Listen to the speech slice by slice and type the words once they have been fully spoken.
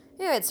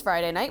Yeah, it's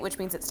Friday night, which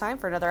means it's time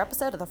for another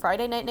episode of the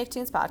Friday Night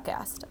Nicktoons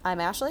podcast. I'm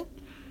Ashley.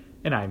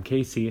 And I'm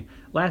Casey.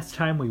 Last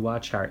time we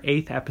watched our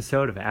 8th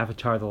episode of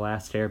Avatar: The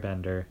Last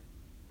Airbender.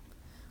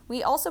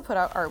 We also put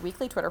out our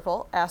weekly Twitter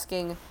poll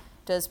asking,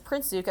 does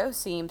Prince Zuko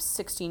seem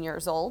 16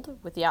 years old?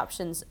 With the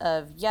options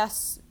of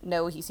yes,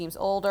 no, he seems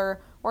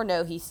older, or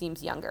no, he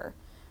seems younger.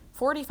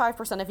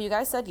 45% of you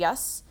guys said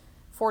yes,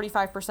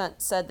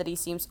 45% said that he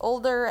seems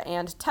older,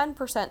 and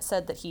 10%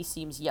 said that he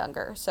seems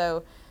younger.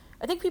 So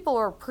I think people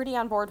were pretty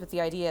on board with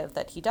the idea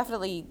that he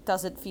definitely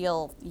doesn't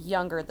feel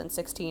younger than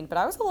 16, but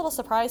I was a little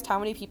surprised how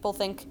many people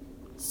think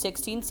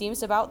 16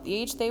 seems about the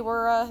age they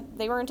were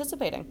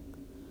anticipating.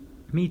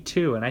 Me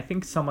too, and I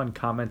think someone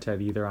commented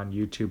either on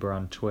YouTube or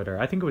on Twitter.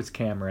 I think it was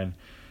Cameron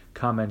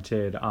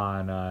commented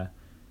on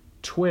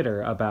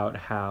Twitter about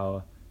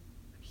how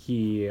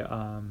he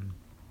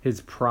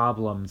his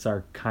problems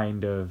are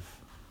kind of,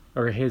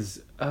 or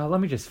his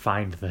let me just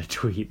find the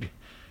tweet.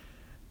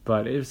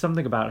 But it was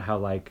something about how,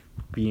 like,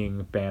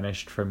 being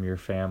banished from your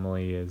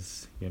family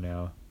is, you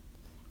know...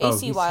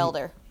 A.C.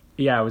 Wilder.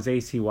 Yeah, it was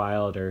A.C.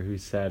 Wilder who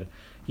said,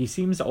 he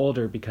seems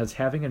older because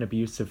having an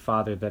abusive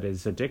father that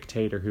is a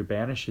dictator who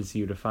banishes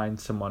you to find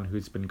someone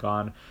who's been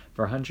gone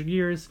for 100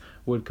 years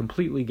would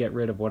completely get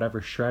rid of whatever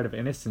shred of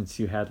innocence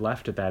you had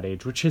left at that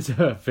age, which is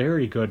a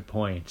very good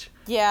point.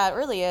 Yeah, it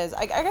really is.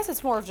 I guess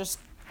it's more of just,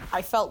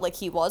 I felt like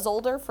he was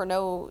older for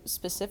no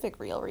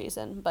specific real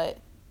reason, but...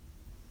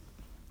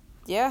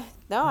 Yeah,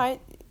 no,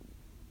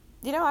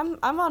 I'm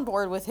on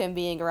board with him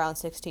being around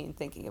 16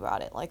 thinking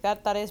about it. Like,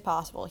 that is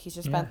possible. He's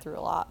just been through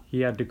a lot.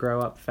 He had to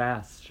grow up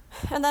fast.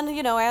 And then,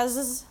 you know,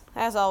 as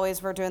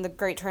always, we're doing the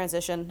great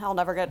transition. I'll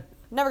never get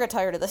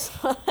tired of this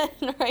one,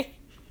 right?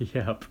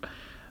 Yep.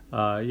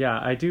 Yeah,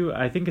 I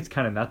think it's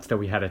kind of nuts that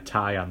we had a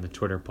tie on the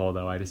Twitter poll,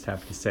 though, I just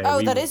have to say.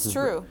 Oh, that is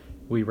true.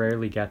 We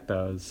rarely get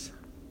those.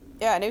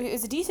 Yeah, and it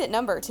was a decent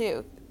number,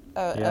 too,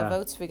 of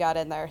votes we got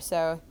in there.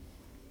 So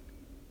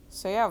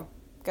yeah.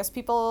 Guess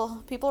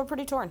people are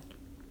pretty torn.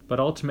 But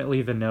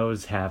ultimately the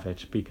no's have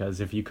it,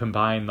 because if you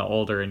combine the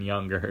older and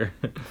younger...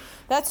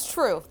 That's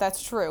true.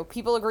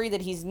 People agree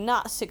that he's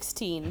not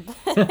 16.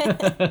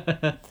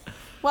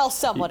 Well,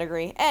 somewhat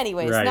agree.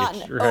 Anyways, right, not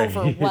an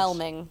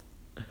overwhelming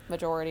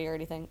majority or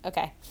anything.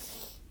 Okay.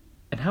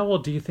 And how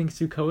old do you think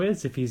Zuko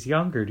is if he's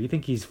younger? Do you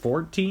think he's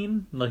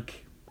 14?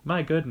 Like,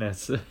 my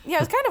goodness. Yeah, I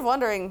was kind of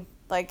wondering,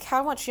 like,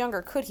 how much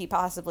younger could he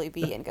possibly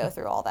be and go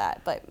through all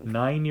that, but...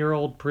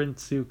 9-year-old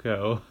Prince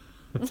Zuko.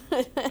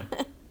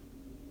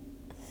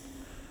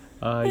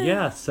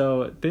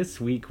 So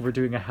this week we're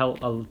doing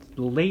a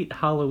late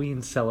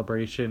Halloween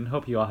celebration.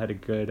 Hope you all had a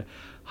good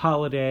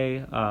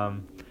holiday.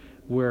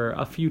 We're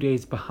a few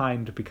days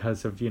behind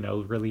because of,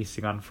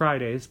 releasing on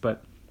Fridays,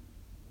 but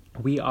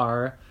we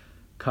are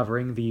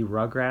covering the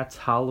Rugrats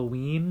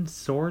Halloween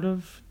sort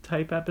of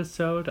type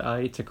episode.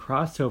 It's a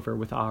crossover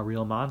with Aaahh!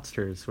 Real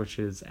Monsters, which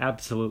is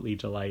absolutely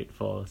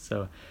delightful.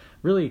 So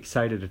really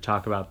excited to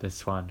talk about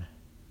this one.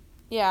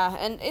 Yeah,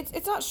 and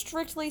it's not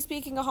strictly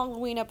speaking a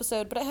Halloween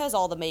episode, but it has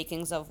all the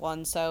makings of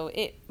one, so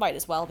it might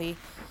as well be.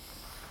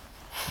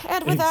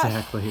 And with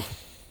exactly.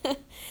 that,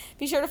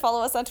 be sure to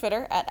follow us on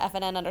Twitter at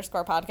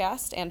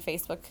FNN_podcast and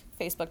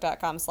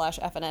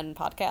Facebook.com/FNN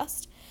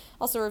podcast.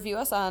 Also review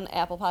us on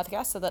Apple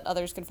Podcasts so that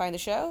others can find the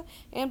show,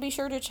 and be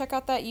sure to check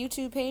out that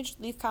YouTube page,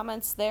 leave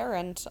comments there,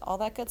 and all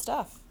that good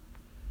stuff.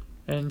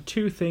 And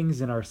two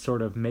things in our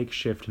sort of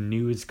makeshift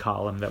news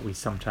column that we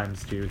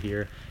sometimes do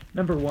here.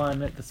 Number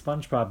one, the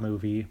SpongeBob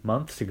movie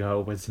months ago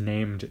was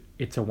named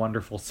It's a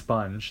Wonderful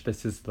Sponge.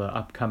 This is the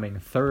upcoming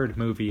third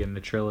movie in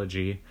the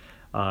trilogy.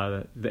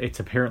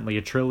 It's apparently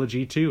a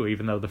trilogy too,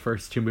 even though the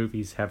first two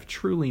movies have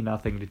truly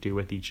nothing to do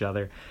with each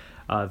other.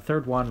 The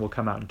third one will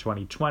come out in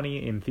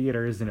 2020 in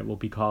theaters, and it will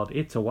be called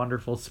It's a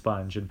Wonderful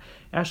Sponge. And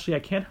Ashley, I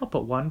can't help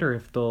but wonder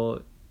if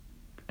they'll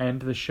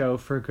end the show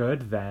for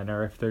good then,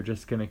 or if they're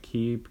just going to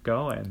keep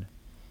going.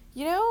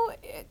 You know,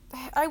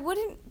 I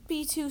wouldn't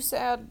be too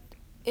sad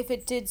if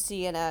it did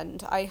see an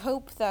end. I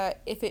hope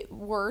that if it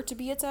were to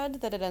be its end,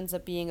 that it ends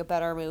up being a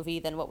better movie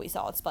than what we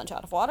saw at Sponge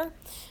Out of Water.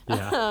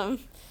 Yeah.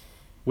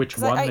 Which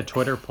won the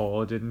Twitter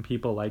poll. Didn't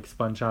people like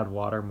Sponge Out of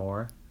Water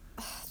more?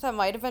 That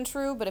might have been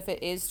true, but if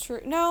it is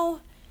true...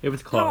 No. It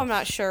was close. No, I'm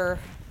not sure.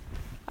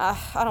 I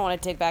don't want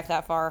to dig back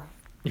that far.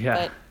 Yeah.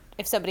 But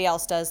if somebody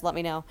else does, let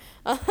me know.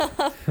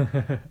 I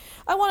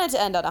wanted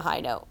to end on a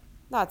high note.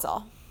 That's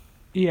all.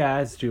 Yeah,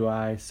 as do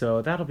I,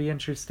 so that'll be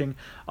interesting.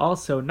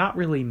 Also, not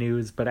really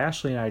news, but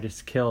Ashley and I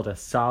just killed a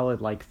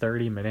solid,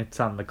 30 minutes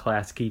on the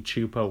Klasky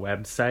Chupa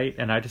website,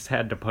 and I just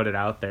had to put it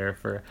out there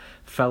for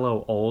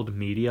fellow old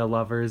media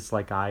lovers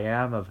like I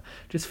am, of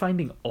just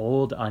finding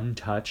old,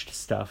 untouched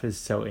stuff is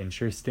so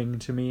interesting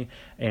to me,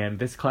 and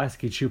this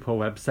Klasky Chupa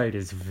website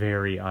is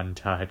very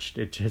untouched.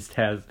 It just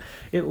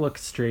it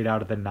looks straight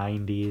out of the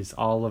 90s.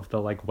 All of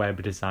the,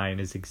 web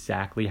design is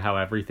exactly how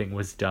everything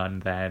was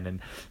done then, and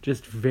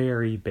just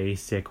very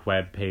basic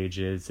web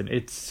pages, and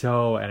it's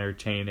so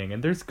entertaining,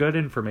 and there's good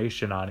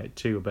information on it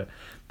too, but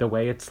the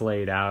way it's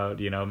laid out,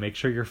 make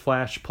sure your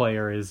Flash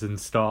player is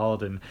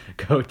installed and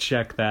go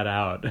check that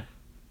out.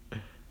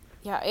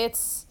 Yeah,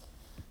 it's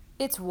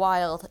It's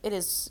wild. It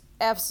is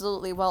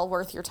absolutely well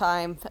worth your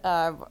time.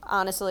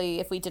 Honestly,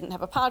 if we didn't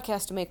have a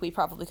podcast to make, we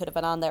probably could have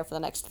been on there for the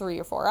next 3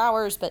 or 4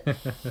 hours, but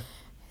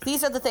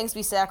these are the things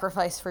we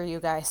sacrifice for you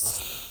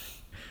guys.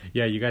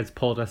 Yeah, you guys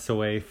pulled us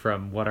away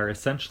from what are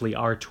essentially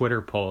our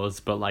Twitter polls,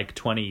 but like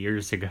 20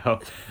 years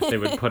ago, they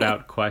would put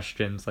out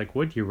questions like,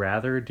 would you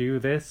rather do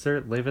this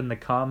or live in the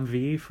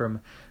Comv from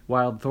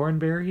Wild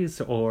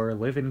Thornberries or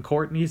live in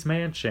Courtney's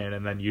mansion?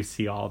 And then you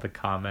see all the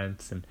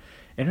comments, and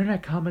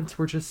internet comments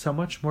were just so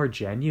much more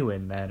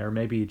genuine then, or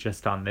maybe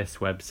just on this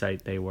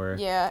website they were.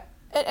 Yeah,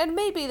 and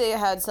maybe they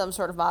had some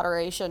sort of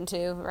moderation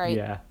too, right?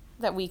 Yeah.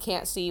 That we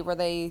can't see, where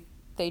they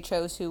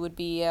chose who would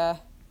be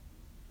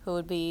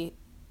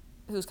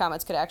whose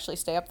comments could actually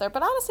stay up there.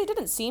 But honestly, it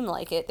didn't seem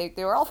like it.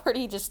 They were all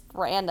pretty just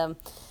random.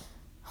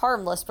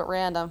 Harmless, but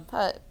random.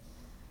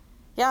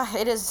 Yeah,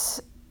 it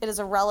is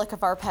a relic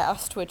of our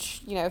past,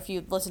 which, you know, if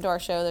you listen to our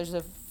show, there's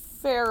a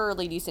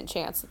fairly decent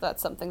chance that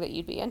that's something that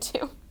you'd be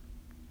into.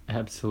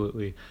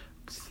 Absolutely.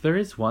 So there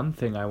is one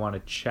thing I want to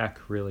check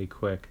really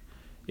quick.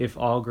 If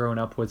All Grown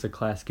Up was a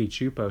Klasky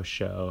Chupo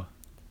show.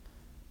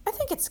 I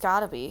think it's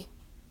gotta be.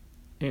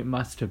 It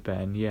must have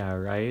been, yeah,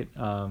 right?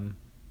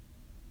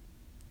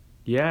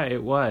 Yeah,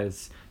 it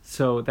was.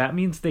 So that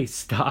means they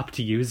stopped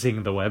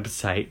using the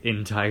website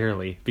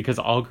entirely because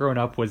All Grown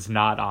Up was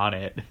not on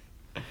it.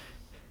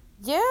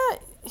 Yeah,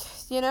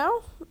 you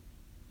know,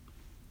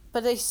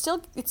 but it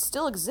still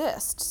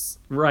exists.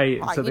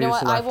 Right, so they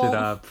just left it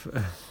up.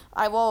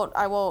 I won't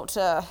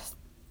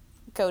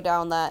go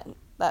down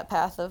that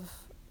path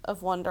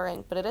of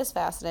wondering, but it is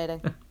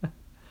fascinating.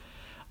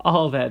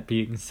 All that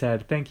being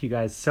said, thank you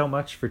guys so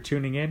much for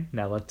tuning in.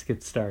 Now let's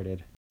get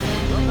started.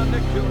 From the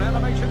Nicktoon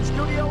Animation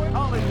Studio in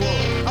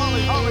Hollywood.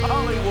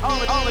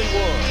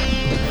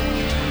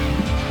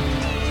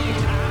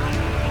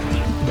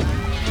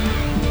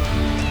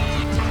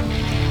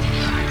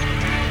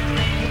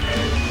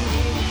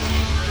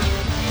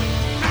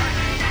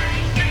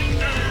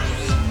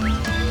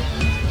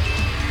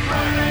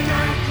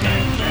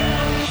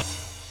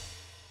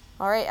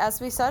 Alright, as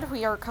we said,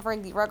 we are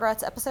covering the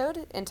Rugrats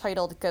episode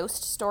entitled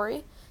Ghost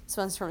Story. This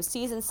one's from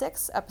Season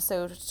 6,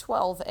 Episode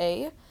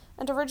 12A,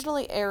 and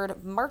originally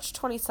aired March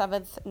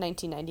 27th,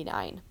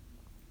 1999.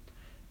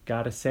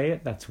 Gotta say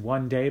it, that's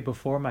one day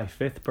before my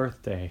 5th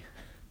birthday.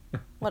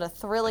 What a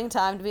thrilling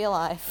time to be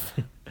alive.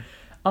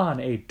 On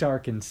a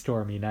dark and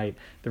stormy night,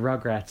 the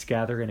Rugrats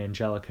gather in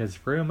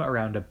Angelica's room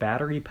around a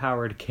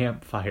battery-powered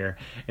campfire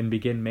and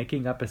begin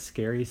making up a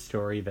scary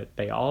story that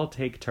they all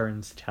take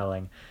turns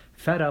telling.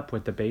 Fed up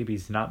with the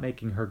babies not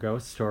making her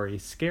ghost story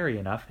scary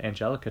enough,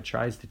 Angelica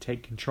tries to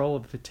take control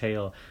of the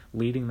tale,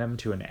 leading them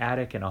to an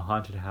attic in a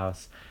haunted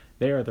house.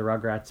 There, the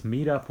Rugrats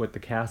meet up with the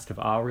cast of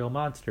All Real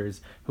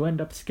Monsters, who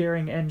end up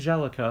scaring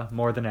Angelica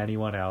more than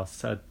anyone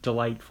else. A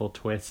delightful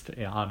twist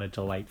on a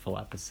delightful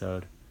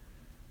episode.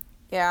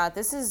 Yeah,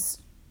 this is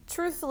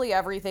truthfully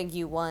everything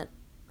you want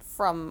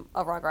from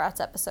a Rugrats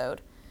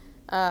episode.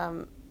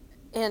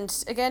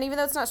 And again, even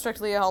though it's not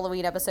strictly a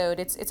Halloween episode,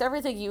 it's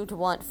everything you'd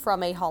want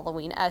from a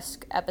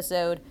Halloween-esque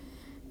episode.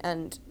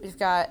 And we've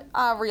got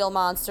Real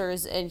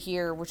Monsters in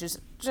here, which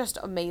is just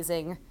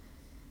amazing.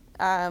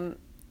 And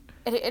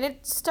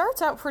it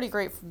starts out pretty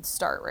great from the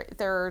start, right?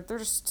 They're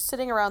just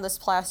sitting around this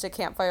plastic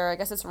campfire. I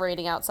guess it's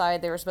raining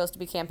outside. They were supposed to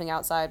be camping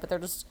outside, but they're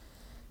just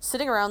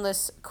sitting around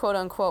this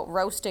quote-unquote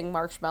roasting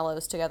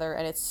marshmallows together,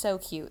 and it's so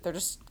cute. They're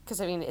just,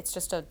 because, I mean, it's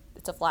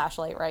a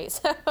flashlight, right?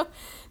 So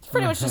it's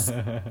pretty much just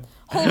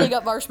holding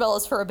up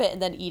marshmallows for a bit and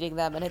then eating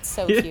them, and it's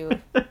so cute.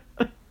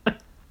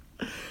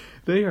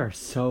 They are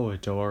so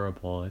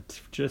adorable.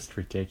 It's just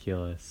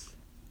ridiculous.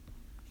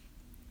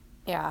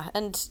 Yeah,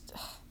 and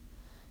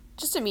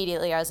just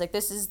immediately I was like,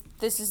 this is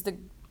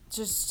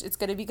it's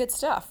gonna be good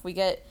stuff. We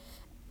get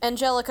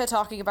Angelica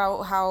talking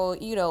about how,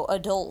 you know,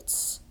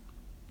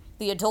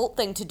 the adult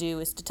thing to do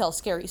is to tell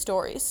scary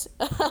stories.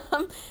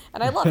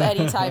 And I love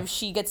any time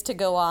she gets to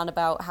go on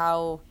about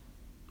how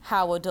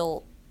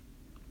adult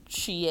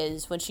she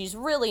is when she's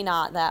really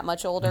not that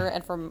much older.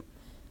 And from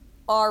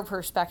our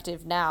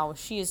perspective now,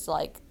 she's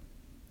like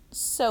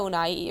so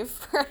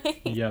naive,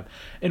 right? Yep.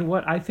 And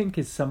what I think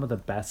is some of the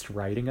best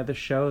writing of the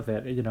show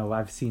that, you know,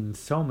 I've seen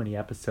so many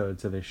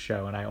episodes of this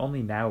show and I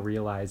only now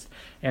realized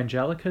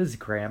Angelica's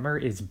grammar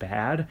is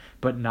bad,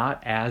 but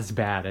not as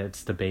bad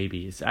as the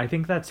babies. I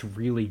think that's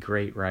really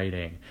great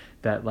writing,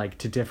 that like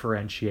to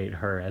differentiate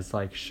her as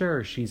like,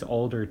 sure, she's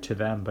older to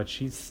them, but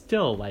she's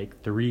still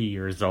like 3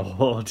 years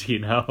old, you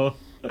know?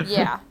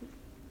 Yeah.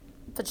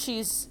 But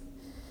she's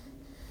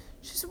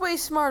way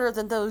smarter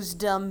than those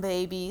dumb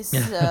babies.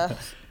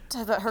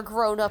 About her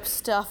grown-up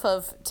stuff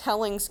of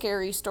telling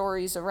scary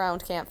stories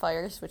around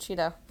campfires, which, you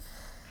know,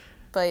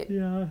 but...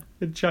 Yeah,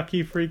 and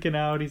Chucky freaking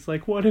out. He's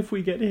like, what if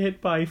we get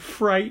hit by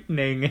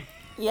frightening?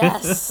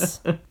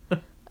 Yes.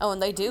 Oh, and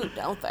they do,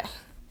 don't they?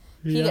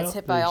 He gets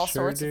hit by all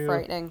sorts of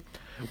frightening.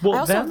 Well, I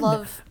also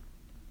love...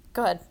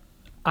 Go ahead.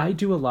 I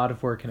do a lot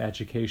of work in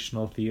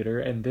educational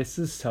theater, and this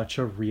is such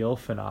a real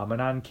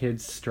phenomenon,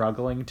 kids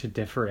struggling to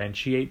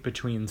differentiate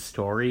between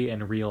story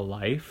and real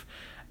life.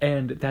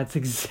 And that's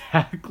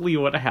exactly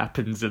what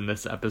happens in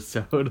this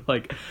episode.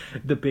 Like,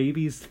 the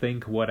babies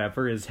think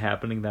whatever is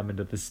happening them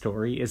into the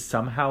story is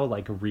somehow,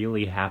 like,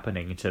 really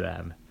happening to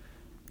them.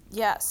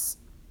 Yes.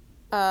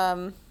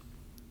 And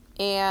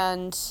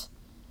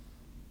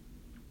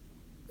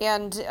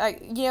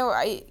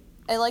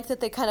I like that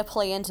they kind of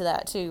play into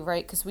that too,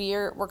 right? Because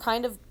we're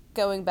kind of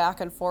going back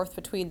and forth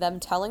between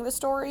them telling the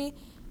story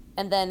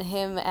and then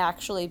him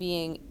actually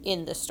being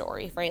in the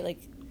story, right? Like,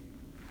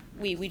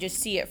 we just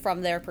see it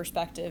from their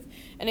perspective.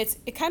 And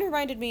it kind of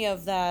reminded me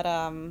of that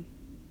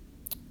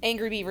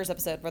Angry Beavers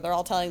episode where they're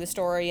all telling the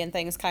story and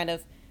things kind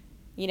of,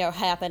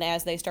 happen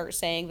as they start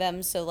saying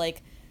them. So,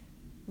 like,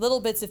 little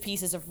bits of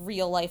pieces of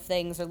real life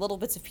things or little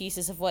bits of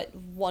pieces of what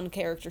one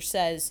character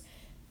says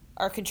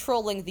are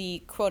controlling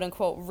the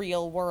quote-unquote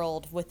real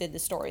world within the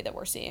story that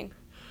we're seeing.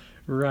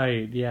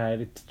 Right, yeah,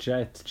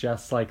 it's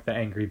just like the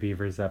Angry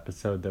Beavers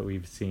episode that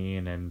we've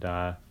seen, and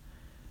I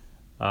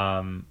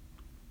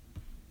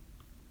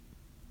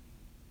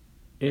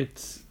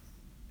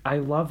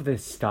love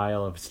this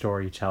style of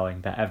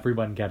storytelling, that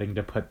everyone getting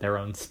to put their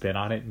own spin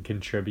on it and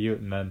contribute,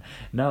 and then,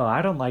 no,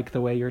 I don't like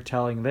the way you're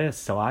telling this,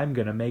 so I'm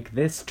gonna make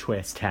this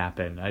twist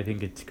happen. I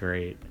think it's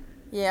great.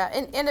 Yeah,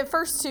 and at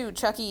first, too,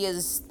 Chucky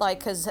is, like,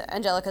 because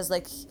Angelica's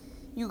like,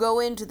 you go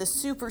into the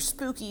super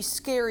spooky,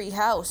 scary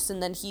house,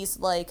 and then he's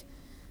like,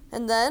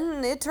 and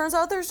then it turns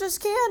out there's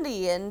just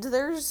candy, and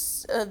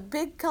there's a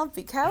big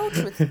comfy couch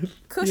with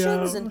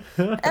cushions, and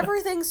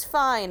everything's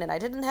fine, and I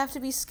didn't have to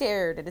be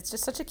scared, and it's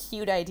just such a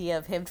cute idea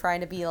of him trying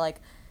to be, like,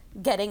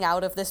 getting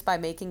out of this by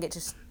making it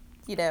just,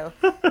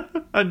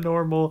 a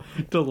normal,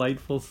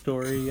 delightful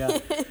story, yeah.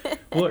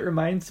 Well, it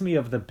reminds me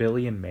of the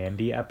Billy and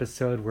Mandy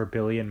episode where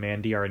Billy and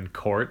Mandy are in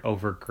court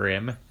over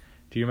Grimm.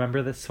 Do you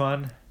remember this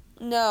one?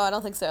 No, I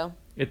don't think so.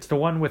 It's the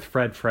one with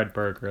Fred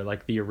Fredberger,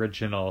 like the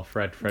original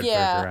Fred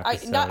Fredberger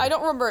episode. I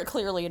don't remember it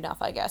clearly enough,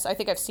 I guess. I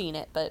think I've seen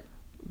it, but...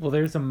 Well,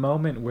 there's a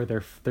moment where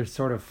they're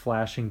sort of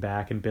flashing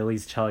back, and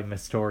Billy's telling the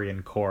story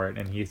in court,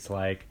 and he's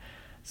like,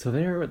 so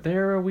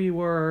there we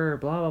were,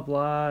 blah, blah,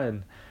 blah,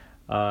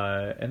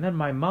 and then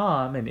my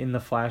mom, and in the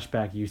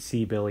flashback you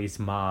see Billy's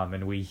mom,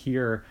 and we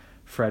hear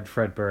Fred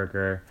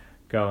Fredberger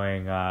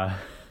going,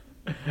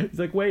 he's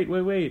like, wait,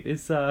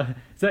 is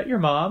that your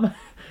mom?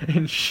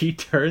 And she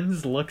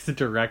turns, looks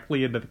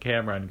directly into the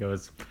camera and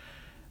goes,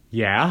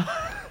 yeah.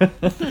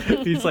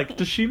 He's like,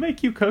 does she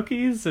make you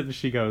cookies? And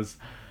she goes,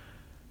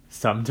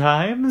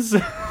 sometimes.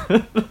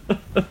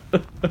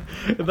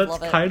 That's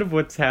kind of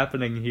what's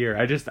happening here.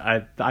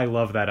 I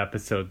love that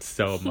episode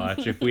so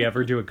much. If we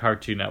ever do a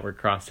Cartoon Network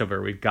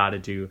crossover, we've got to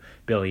do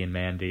Billy and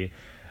Mandy.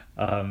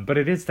 But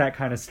it is that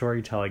kind of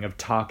storytelling of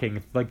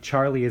talking, like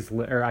Chucky is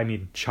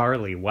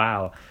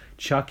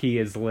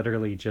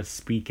literally just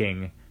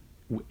speaking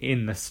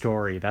in the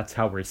story. That's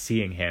how we're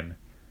seeing him.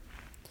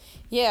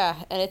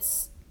 Yeah, and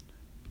it's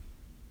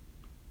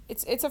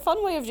a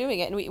fun way of doing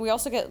it. And we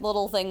also get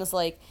little things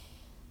like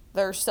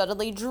there's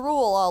suddenly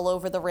drool all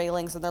over the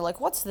railings, and they're like,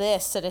 what's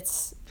this? And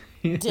it's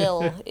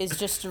Dill is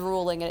just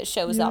drooling, and it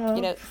shows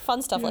up,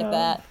 fun stuff like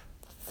that.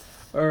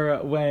 Or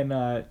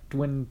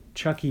when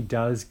Chucky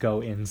does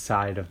go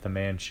inside of the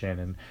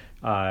mansion,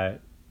 and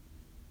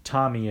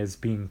Tommy is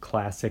being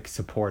classic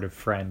supportive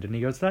friend, and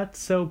he goes, that's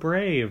so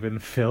brave,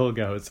 and Phil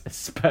goes,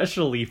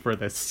 especially for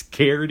the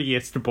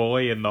scariest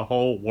boy in the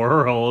whole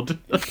world.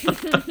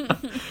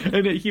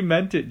 And he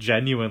meant it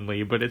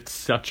genuinely, but it's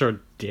such a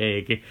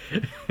dig.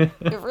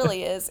 It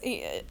really is.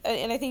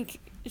 And I think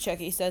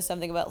Chucky says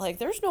something about, like,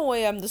 there's no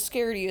way I'm the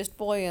scariest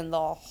boy in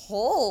the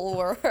whole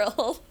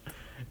world.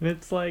 And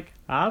it's like,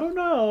 I don't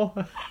know.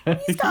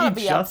 He's gotta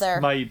be up there. He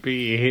just might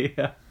be.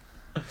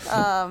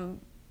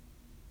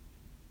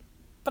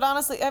 But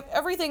honestly,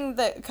 everything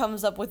that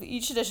comes up with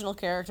each additional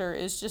character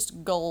is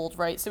just gold,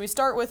 right? So we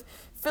start with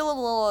Phil and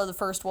Lil are the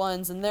first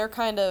ones, and they're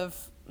kind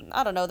of,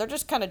 I don't know, they're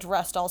just kind of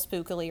dressed all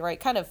spookily, right?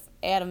 Kind of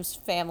Addams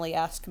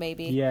Family-esque,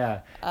 maybe.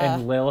 Yeah,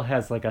 and Lil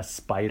has like a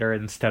spider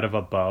instead of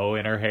a bow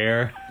in her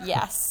hair.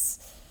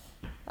 Yes.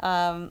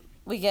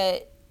 We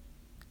get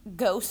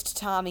Ghost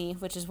Tommy,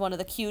 which is one of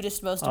the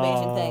cutest, most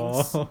amazing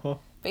things.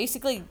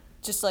 Basically,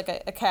 just like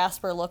a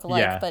Casper lookalike,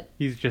 yeah, but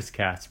he's just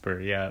Casper,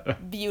 yeah.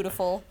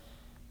 Beautiful.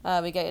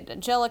 We get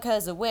Angelica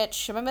as a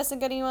witch. Am I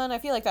missing anyone? I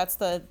feel like that's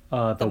the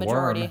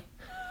majority.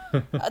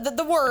 Worm.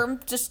 The worm.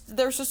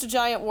 There's just a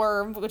giant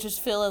worm, which is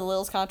Phil and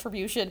Lil's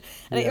contribution.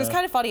 And it was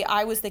kind of funny.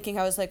 I was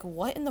like,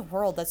 what in the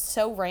world? That's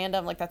so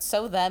random. Like, that's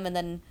so them. And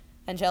then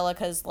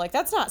Angelica's like,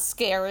 that's not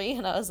scary.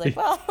 And I was like,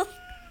 well...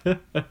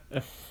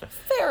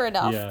 Fair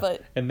enough, yeah.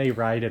 But... And they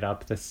ride it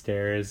up the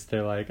stairs.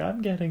 They're like,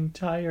 I'm getting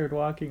tired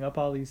walking up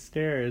all these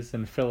stairs.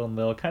 And Phil and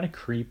Lil kind of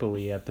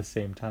creepily at the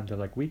same time, they're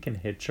like, we can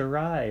hitch a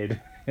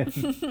ride.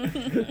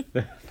 And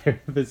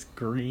this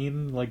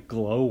green, like,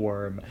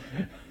 glowworm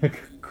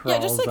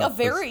crawls just like up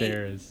the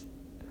stairs.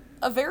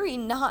 A very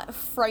not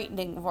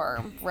frightening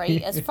worm,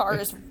 right? As far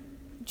as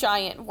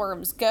giant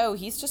worms go.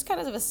 He's just kind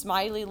of a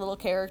smiley little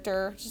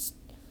character, just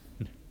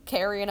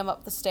carrying him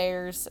up the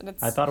stairs, and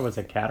it's... I thought it was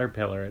a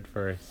caterpillar at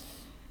first.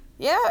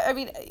 Yeah, I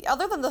mean,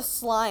 other than the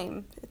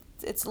slime,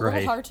 It's a little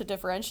Right. hard to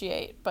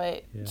differentiate,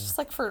 but Yeah. just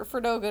like for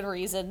no good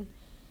reason.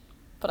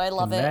 But I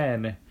love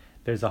And it. then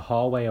there's a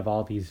hallway of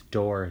all these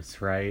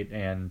doors, right?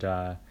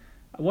 And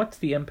what's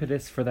the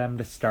impetus for them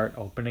to start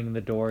opening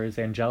the doors?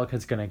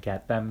 Angelica's gonna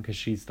get them because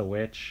she's the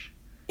witch.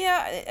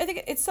 Yeah, I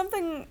think it's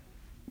something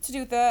to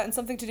do with that, and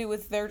something to do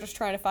with they're just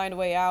trying to find a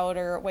way out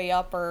or way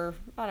up, or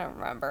I don't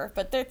remember.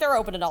 But they're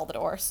opening all the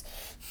doors.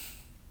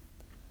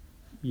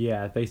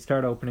 Yeah, they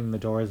start opening the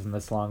doors in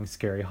this long,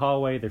 scary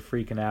hallway. They're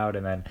freaking out,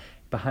 and then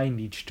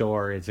behind each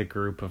door is a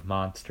group of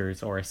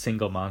monsters, or a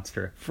single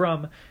monster,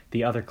 from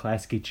the other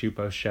Klasky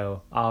Chupo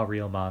show, All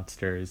Real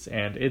Monsters,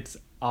 and it's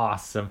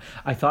awesome.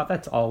 I thought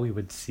that's all we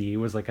would see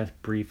was like a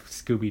brief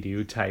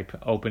Scooby-Doo type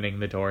opening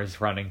the doors,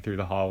 running through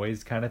the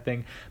hallways kind of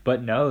thing,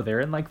 but no,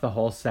 they're in like the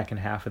whole second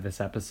half of this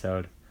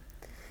episode.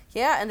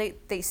 Yeah, and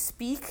they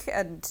speak,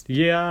 and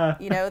Yeah.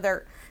 you know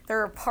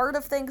they're a part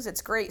of things.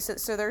 It's great.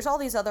 So there's all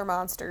these other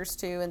monsters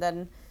too, and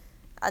then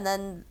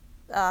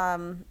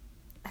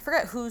I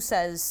forget who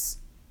says.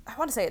 I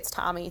want to say it's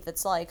Tommy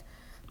that's like,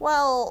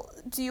 well,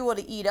 do you want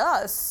to eat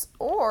us,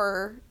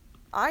 or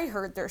I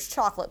heard there's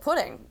chocolate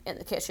pudding in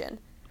the kitchen.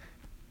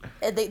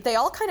 And they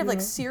all kind of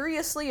like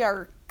seriously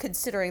are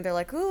considering. They're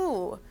like,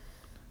 ooh,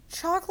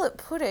 chocolate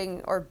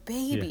pudding or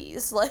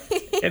babies. Like,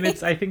 And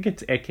I think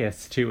it's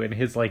Ickis too, in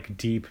his like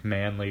deep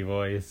manly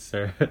voice,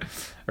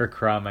 or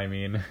Crumb, I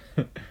mean.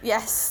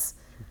 yes,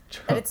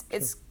 and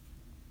it's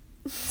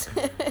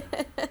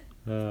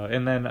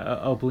And then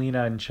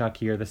Oblina and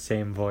Chucky are the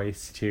same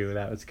voice too.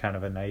 That was kind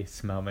of a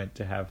nice moment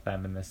to have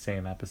them in the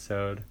same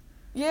episode.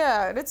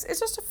 yeah, and it's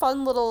just a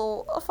fun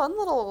little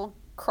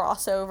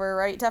crossover,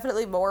 right?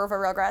 Definitely more of a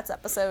Rugrats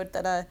episode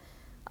than a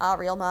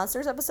Real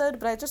Monsters episode,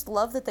 but I just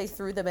love that they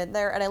threw them in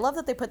there, and I love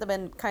that they put them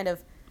in kind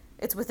of,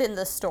 it's within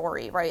the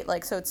story, right?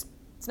 Like, so it's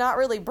not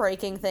really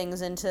breaking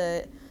things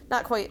into,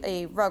 not quite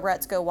a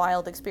Rugrats Go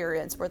Wild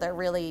experience where they're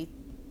really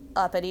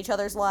up at each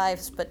other's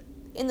lives, but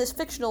in this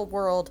fictional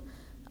world,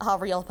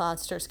 real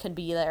monsters can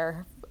be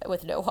there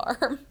with no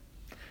harm.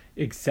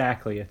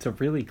 Exactly. It's a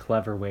really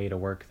clever way to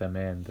work them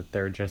in, that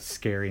they're just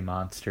scary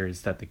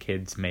monsters that the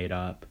kids made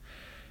up.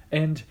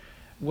 And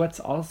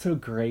what's also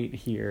great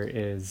here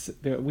is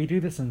that we do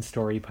this in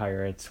Story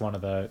Pirates, one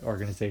of the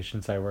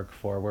organizations I work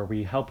for, where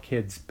we help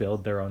kids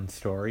build their own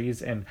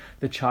stories. And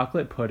the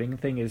chocolate pudding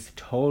thing is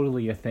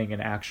totally a thing an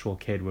actual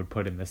kid would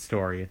put in the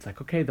story. It's like,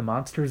 okay, the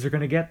monsters are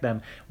going to get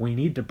them. We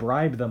need to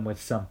bribe them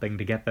with something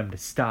to get them to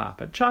stop.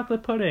 A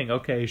chocolate pudding.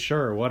 Okay,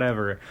 sure,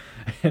 whatever.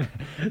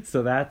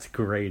 So that's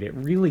great. It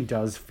really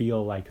does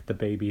feel like the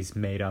babies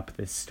made up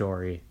this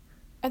story.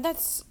 And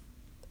that's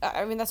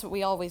what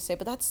we always say,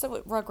 but that's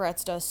what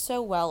Rugrats does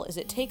so well, is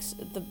it takes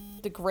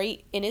the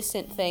great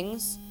innocent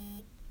things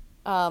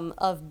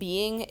of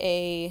being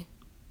a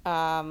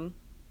child,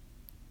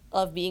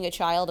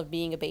 of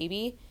being a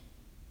baby,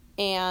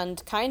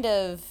 and kind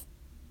of,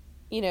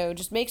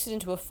 just makes it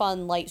into a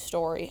fun, light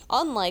story.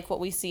 Unlike what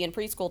we see in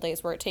Preschool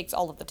Days, where it takes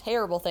all of the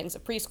terrible things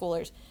of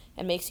preschoolers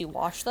and makes you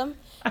watch them.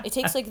 It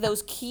takes like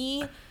those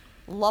key,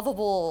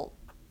 lovable,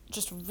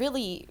 just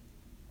really,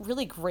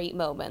 really great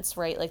moments,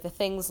 right? Like the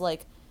things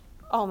like,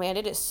 oh man,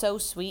 it is so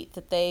sweet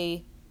that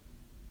they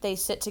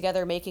sit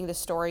together making this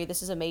story.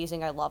 This is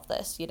amazing. I love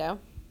this,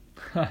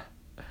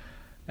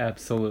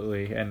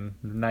 Absolutely. And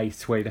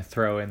nice way to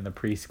throw in the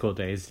Preschool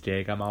Days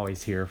dig. I'm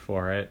always here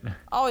for it.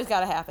 Always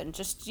gotta happen.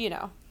 Just,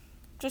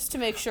 just to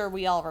make sure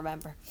we all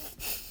remember.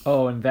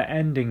 Oh, and the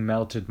ending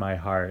melted my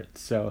heart.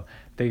 So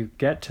they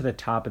get to the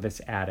top of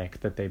this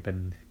attic that they've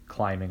been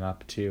climbing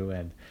up to,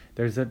 and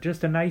there's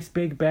just a nice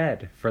big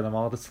bed for them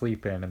all to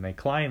sleep in, and they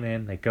climb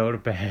in, they go to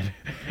bed,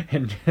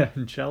 and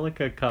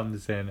Angelica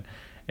comes in,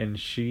 and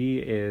she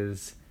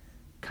is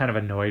kind of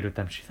annoyed with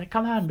them. She's like,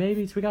 come on,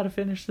 babies, we gotta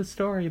finish the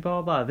story,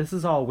 blah, blah. This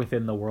is all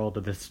within the world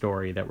of the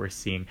story that we're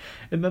seeing.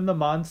 And then the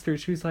monsters,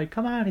 she's like,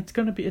 come on, it's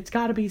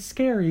gotta be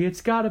scary,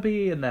 it's gotta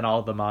be. And then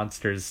all the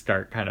monsters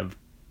start kind of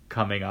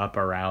coming up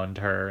around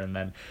her, and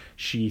then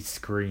she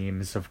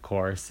screams, of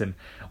course, and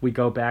we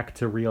go back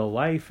to real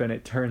life, and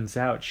it turns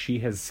out she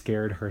has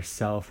scared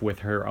herself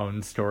with her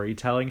own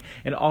storytelling,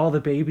 and all the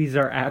babies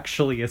are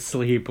actually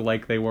asleep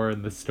like they were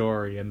in the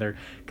story, and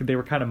they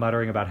were kind of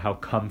muttering about how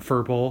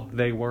comfortable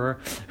they were.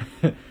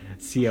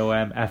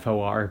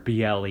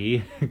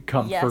 COMFORBLE,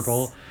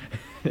 comfortable.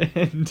 Yes.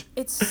 And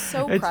it's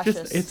so it's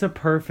precious. It's a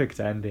perfect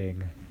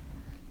ending.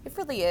 It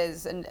really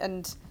is,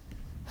 and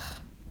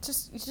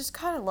you just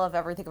kind of love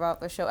everything about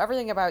the show.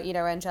 Everything about,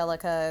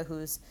 Angelica,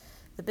 who's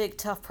the big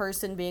tough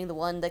person, being the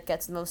one that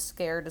gets the most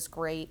scared, is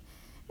great.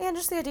 And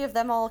just the idea of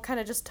them all kind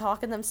of just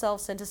talking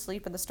themselves into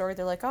sleep in the story.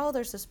 They're like, oh,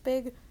 there's this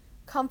big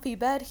comfy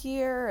bed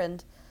here,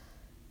 and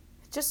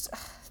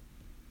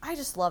I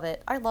just love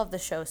it. I love the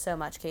show so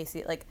much,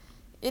 Casey. Like,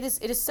 it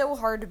is so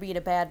hard to be in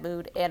a bad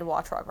mood and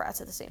watch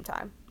Rugrats at the same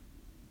time.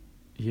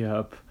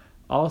 Yep.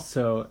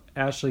 Also,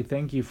 Ashley,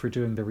 thank you for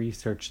doing the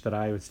research that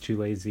I was too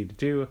lazy to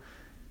do.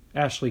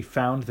 Ashley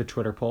found the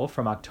Twitter poll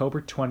from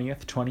October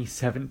 20th,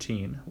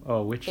 2017.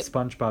 Oh, which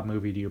SpongeBob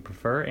movie do you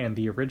prefer? And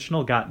the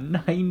original got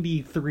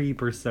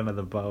 93% of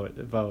the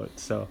vote.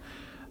 So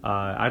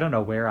I don't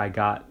know where I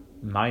got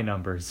my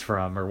numbers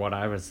from or what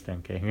I was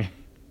thinking.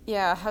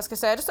 Yeah, I was gonna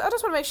say, I just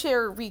want to make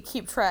sure we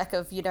keep track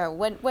of,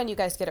 when you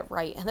guys get it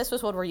right, and this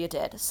was one where you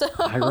did, so...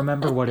 I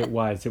remember what it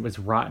was. It was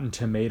Rotten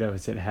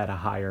Tomatoes. It had a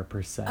higher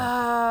percent.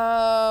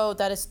 Oh,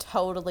 that is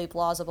totally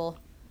plausible.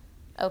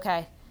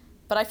 Okay.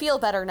 But I feel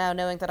better now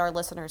knowing that our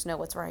listeners know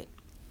what's right.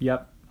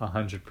 Yep,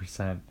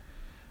 100%.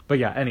 But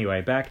yeah,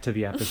 anyway, back to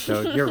the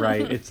episode. You're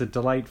right. It's a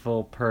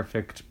delightful,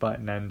 perfect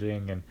button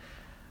ending, and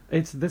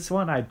it's this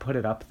one. I'd put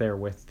it up there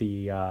with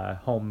the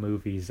home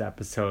movies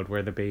episode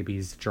where the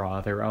babies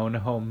draw their own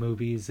home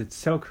movies. It's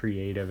so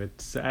creative.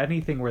 It's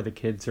anything where the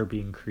kids are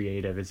being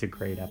creative is a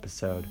great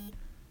episode.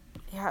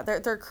 Yeah,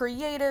 they're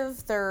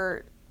creative.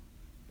 They're,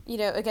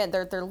 again,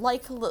 they're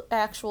like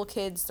actual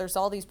kids. There's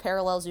all these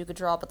parallels you could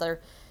draw, but they're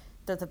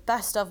the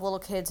best of little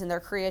kids in their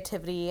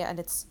creativity, and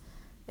it's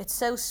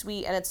so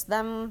sweet. And it's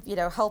them,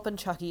 helping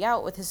Chucky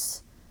out with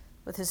his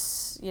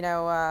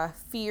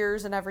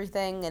fears and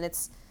everything,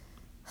 and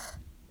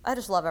I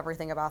just love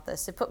everything about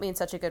this. It put me in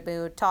such a good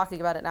mood. Talking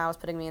about it now is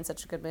putting me in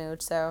such a good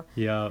mood. So,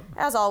 yep.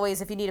 As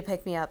always, if you need to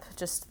pick me up,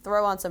 just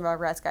throw on some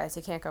Rugrats, guys.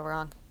 You can't go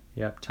wrong.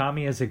 Yep.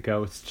 Tommy is a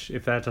ghost.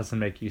 If that doesn't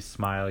make you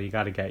smile, you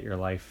got to get your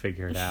life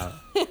figured out.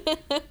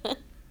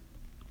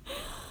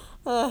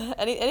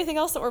 Anything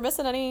else that we're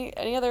missing?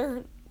 Any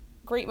other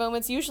great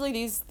moments? Usually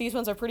these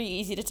ones are pretty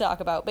easy to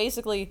talk about.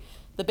 Basically,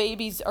 the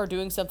babies are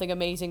doing something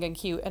amazing and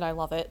cute, and I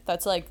love it.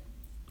 That's like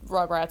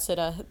Rugrats in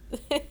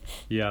a...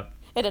 Yep.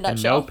 In a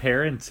nutshell. And no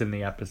parents in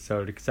the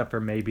episode, except for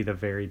maybe the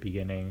very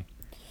beginning.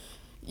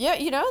 Yeah,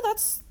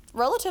 that's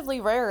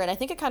relatively rare, and I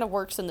think it kind of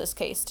works in this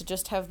case to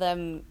just have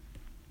them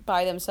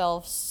by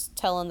themselves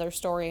telling their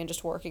story and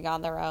just working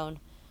on their own.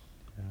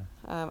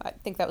 Yeah. I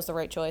think that was the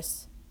right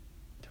choice.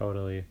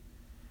 Totally.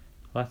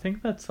 Well, I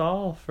think that's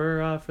all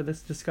for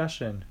this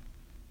discussion.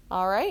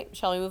 All right.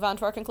 Shall we move on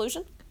to our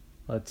conclusion?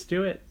 Let's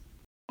do it.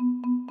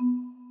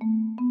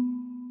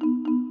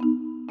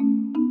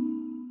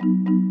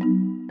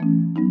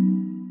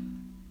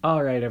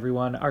 All right,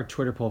 everyone. Our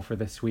Twitter poll for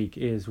this week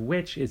is: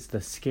 which is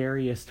the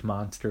scariest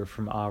monster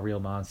from All Real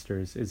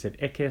Monsters? Is it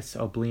Ickis,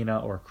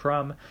 Oblina, or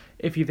Crumb?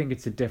 If you think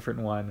it's a different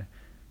one,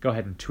 go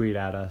ahead and tweet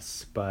at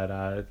us.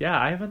 But yeah,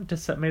 I haven't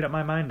just made up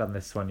my mind on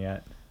this one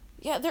yet.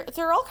 Yeah,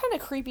 they're all kind of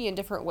creepy in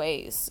different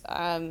ways.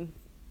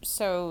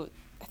 So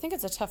I think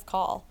it's a tough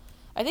call.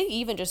 I think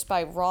even just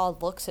by raw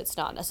looks, it's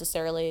not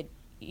necessarily an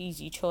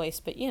easy choice.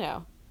 But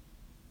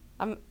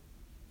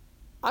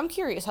I'm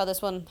curious how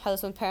this one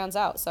pans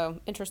out, so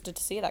I'm interested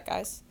to see that,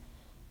 guys.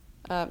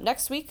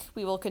 Next week,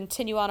 we will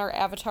continue on our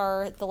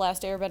Avatar The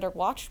Last Airbender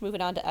watch,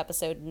 moving on to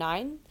episode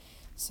 9.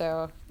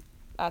 So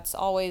that's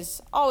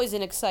always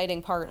an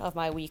exciting part of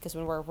my week, is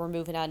when we're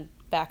moving on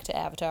back to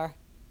Avatar.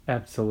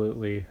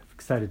 Absolutely.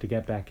 Excited to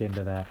get back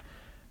into that.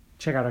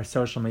 Check out our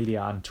social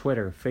media on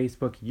Twitter,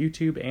 Facebook,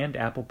 YouTube, and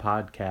Apple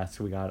Podcasts.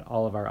 We got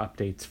all of our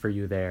updates for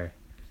you there.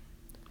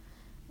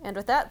 And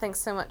with that, thanks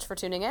so much for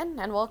tuning in,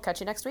 and we'll catch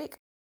you next week.